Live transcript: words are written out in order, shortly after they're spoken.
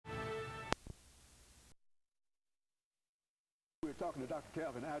talking to Dr.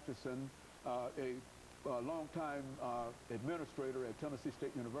 Calvin Atchison, a longtime administrator at Tennessee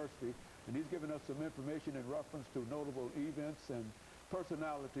State University, and he's given us some information in reference to notable events and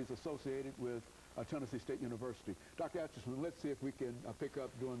personalities associated with Tennessee State University. Dr. Atchison, let's see if we can pick up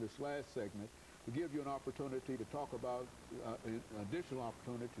during this last segment to give you an opportunity to talk about, an additional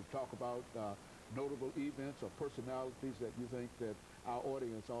opportunity to talk about notable events or personalities that you think that our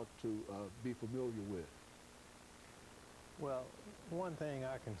audience ought to be familiar with. Well, one thing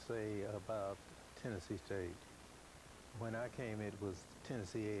I can say about Tennessee State, when I came, it was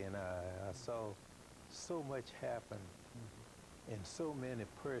Tennessee A&I. I saw so much happen and so many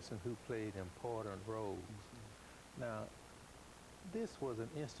persons who played important roles. Now, this was an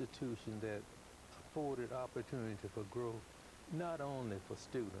institution that afforded opportunity for growth, not only for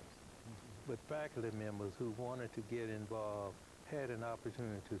students, but faculty members who wanted to get involved had an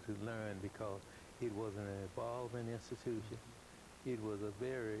opportunity to learn, because it was an evolving institution. It was a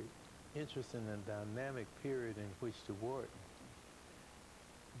very interesting and dynamic period in which to work.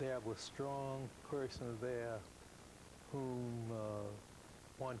 There were strong persons there whom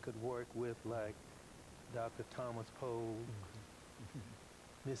one could work with, like Dr. Thomas Poe,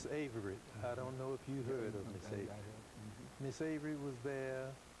 Miss Avery. I don't know if you heard of Miss Avery. Miss Avery was there,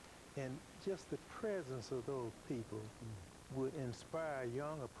 and just the presence of those people would inspire a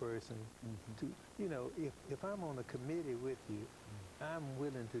younger person to, you know, if I'm on a committee with you, I'm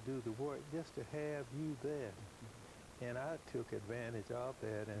willing to do the work just to have you there. And I took advantage of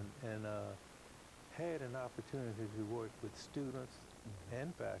that and had an opportunity to work with students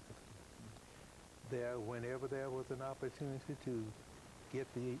and faculty. Whenever there was an opportunity to get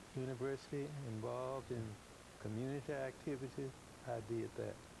the university involved in community activities, I did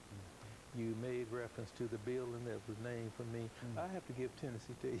that. You made reference to the building that was named for me. I have to give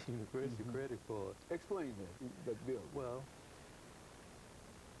Tennessee State University credit for it. Explain that building. Well,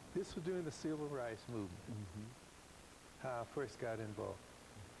 this was during the Civil Rights Movement, how I first got involved.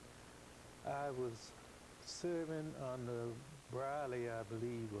 I was serving under Briley, I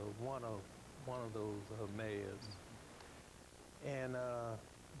believe, or one of those mayors. And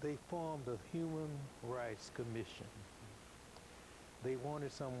they formed a Human Rights Commission. They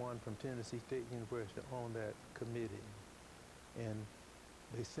wanted someone from Tennessee State University on that committee, and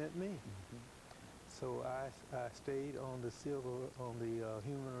they sent me. So I stayed on the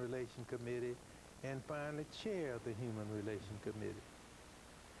Human Relations Committee, and finally chaired the Human Relations Committee.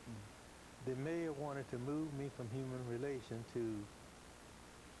 The mayor wanted to move me from Human Relations to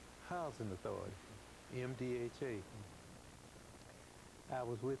Housing Authority, MDHA. I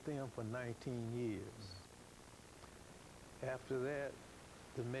was with them for 19 years. After that,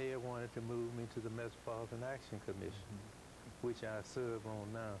 the mayor wanted to move me to the Metropolitan Action Commission, which I serve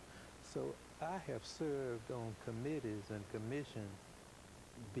on now. So I have served on committees and commissions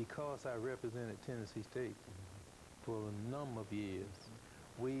because I represented Tennessee State for a number of years.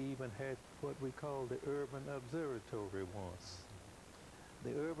 We even had what we called the Urban Observatory once.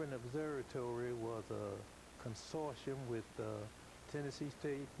 The Urban Observatory was a consortium with Tennessee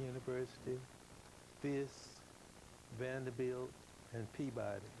State University, Fisk, Vanderbilt, and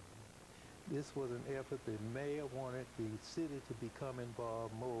Peabody. This was an effort. The mayor wanted the city to become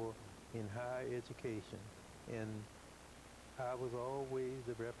involved more in higher education, and I was always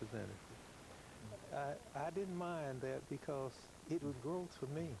the representative. I didn't mind that because it was growth for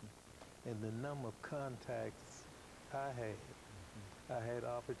me, and the number of contacts I had. I had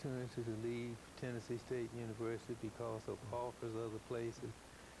opportunity to leave Tennessee State University because of offers other places,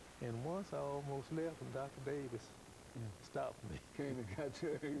 and once I almost left, and Dr. Davis stopped me. Came and got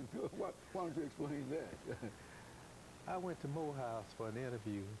you. Why don't you explain that? I went to Morehouse for an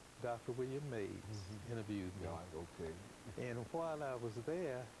interview. Dr. William Mays interviewed me. Right, okay. And while I was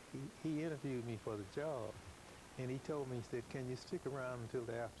there, he interviewed me for the job. And he told me, he said, can you stick around until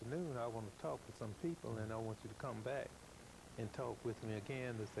the afternoon? I want to talk with some people, and I want you to come back and talk with me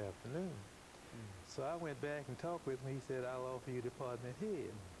again this afternoon. So I went back and talked with him. He said, I'll offer you department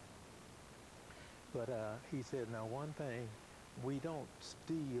head. But he said, now one thing, we don't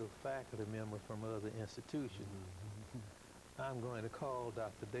steal faculty members from other institutions. I'm going to call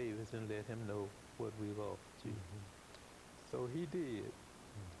Dr. Davis and let him know what we've offered you. So he did.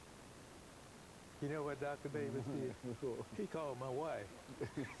 You know what Dr. Davis did? He called my wife.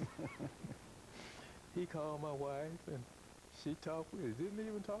 He called my wife, and she talked with her. Didn't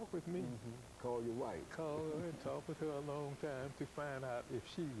even talk with me. Call your wife. Called her and talked with her a long time to find out if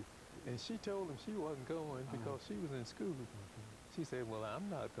she, and she told him she wasn't going because she was in school. She said, well, I'm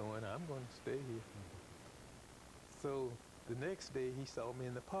not going. I'm going to stay here. So the next day, he saw me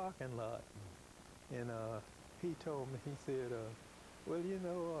in the parking lot, and he told me, he said, well, you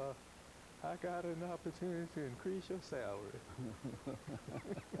know, I got an opportunity to increase your salary.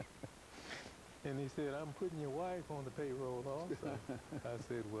 And he said, I'm putting your wife on the payroll also. I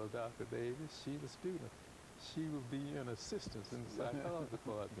said, well, Dr. Davis, she's a student. She will be an assistant in the psychology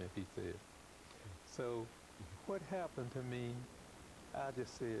department, he said. So what happened to me, I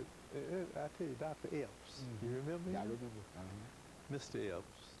just said, I tell you, Dr. Epps, you remember him? Yeah, I remember. Mr.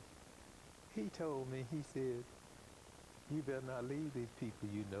 Epps. He told me, he said, you better not leave these people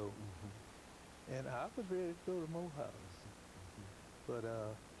you know. And I was ready to go to Morehouse. But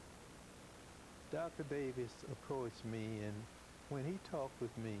Dr. Davis approached me, and when he talked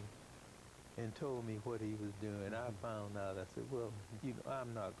with me and told me what he was doing, I found out, I said, well, you know,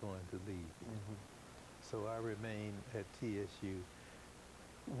 I'm not going to leave. So I remained at TSU.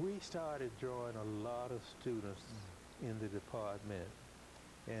 We started drawing a lot of students in the department,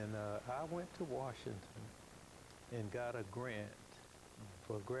 and I went to Washington and got a grant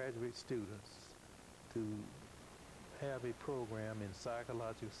for graduate students to have a program in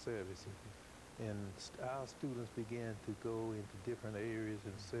psychological services. And our students began to go into different areas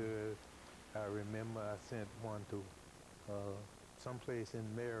and serve. I remember I sent one to someplace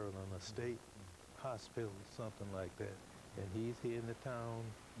in Maryland, a state hospital, something like that. And he's here in the town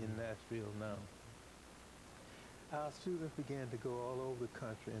in Nashville now. Our students began to go all over the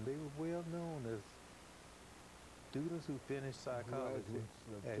country, and they were well known as students who finished psychology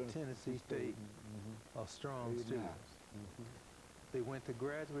at Tennessee State are strong students. They went to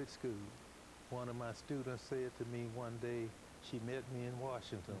graduate school. One of my students said to me one day, she met me in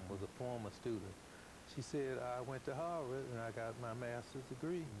Washington, was a former student. She said, I went to Harvard and I got my master's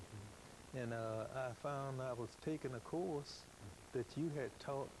degree. And I found I was taking a course that you had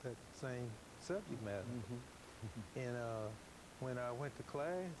taught that same subject matter. And when I went to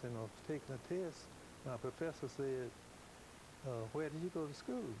class and I was taking a test, my professor said, where did you go to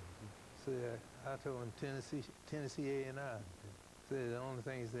school? Said, I told him Tennessee A&I. Said the only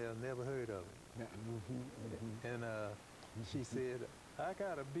thing is they've never heard of it. And she said, I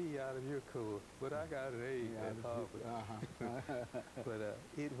got a B out of your course, but I got an A at Harvard. But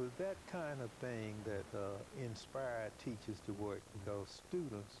it was that kind of thing that inspired teachers to work, because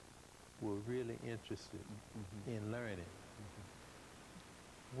students were really interested in learning.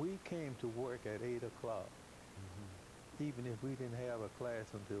 We came to work at 8 o'clock. Even if we didn't have a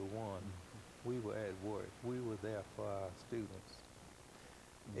class until 1, we were at work. We were there for our students.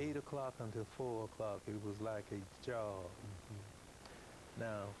 8 o'clock until 4 o'clock, it was like a job.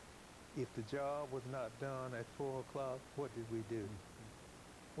 Now, if the job was not done at 4 o'clock, what did we do?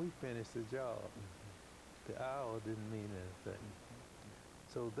 We finished the job. The hour didn't mean anything.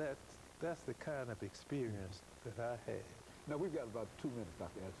 So that's the kind of experience that I had. Now, we've got about 2 minutes,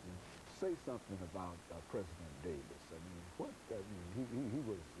 Dr. Atchison. Say something about President Davis. I mean, he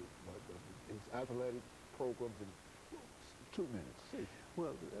was, his athletic programs in 2 minutes. Say.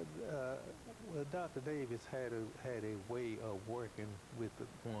 Well, Dr. Davis had a way of working with the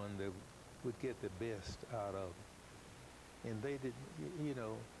one that would get the best out of it. And they did, you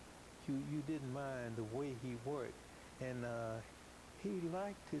know, you didn't mind the way he worked. And he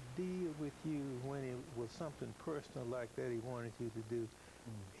liked to deal with you when it was something personal like that he wanted you to do.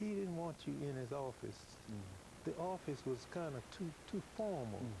 He didn't want you in his office. The office was kind of too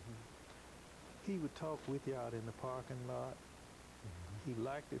formal. He would talk with you out in the parking lot. He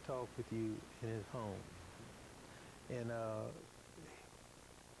liked to talk with you in his home. And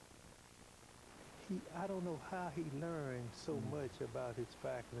I don't know how he learned so much about his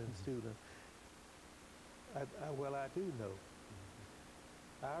faculty and students. Well, I do know.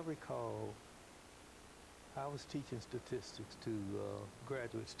 I recall I was teaching statistics to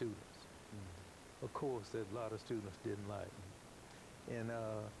graduate students, a course that a lot of students didn't like. And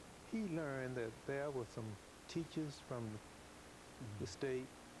he learned that there were some teachers from the state,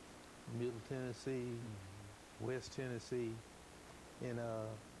 Middle Tennessee, West Tennessee, and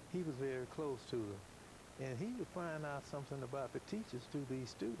he was very close to them. And he would find out something about the teachers through these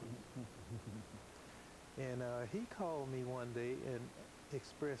students. And he called me one day and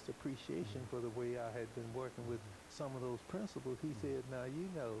expressed appreciation for the way I had been working with some of those principals. He said, now, you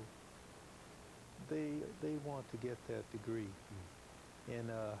know, they want to get that degree. And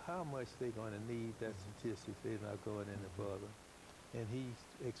how much they're going to need that statistics, they're not going any further. And he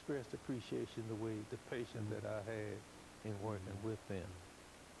expressed appreciation the way, the patience that I had in working with them.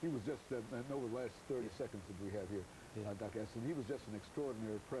 He was just, I know the last 30 seconds that we have here, Dr. Atchison, he was just an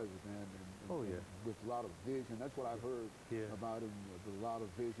extraordinary president and with a lot of vision. That's what I've heard about him, with a lot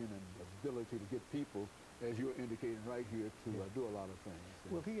of vision and ability to get people, as you're indicating right here, to do a lot of things.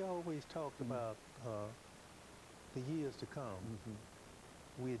 Well, he always talked about the years to come.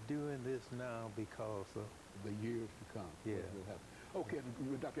 We're doing this now because of the years to come. Yeah. Will happen. Okay,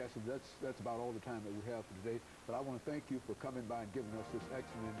 Dr. Ashton, that's about all the time that we have for today. But I want to thank you for coming by and giving us this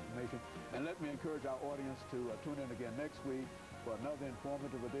excellent information. And let me encourage our audience to tune in again next week for another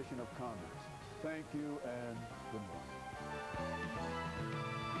informative edition of Comments. Thank you and good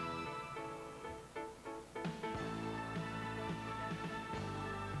morning.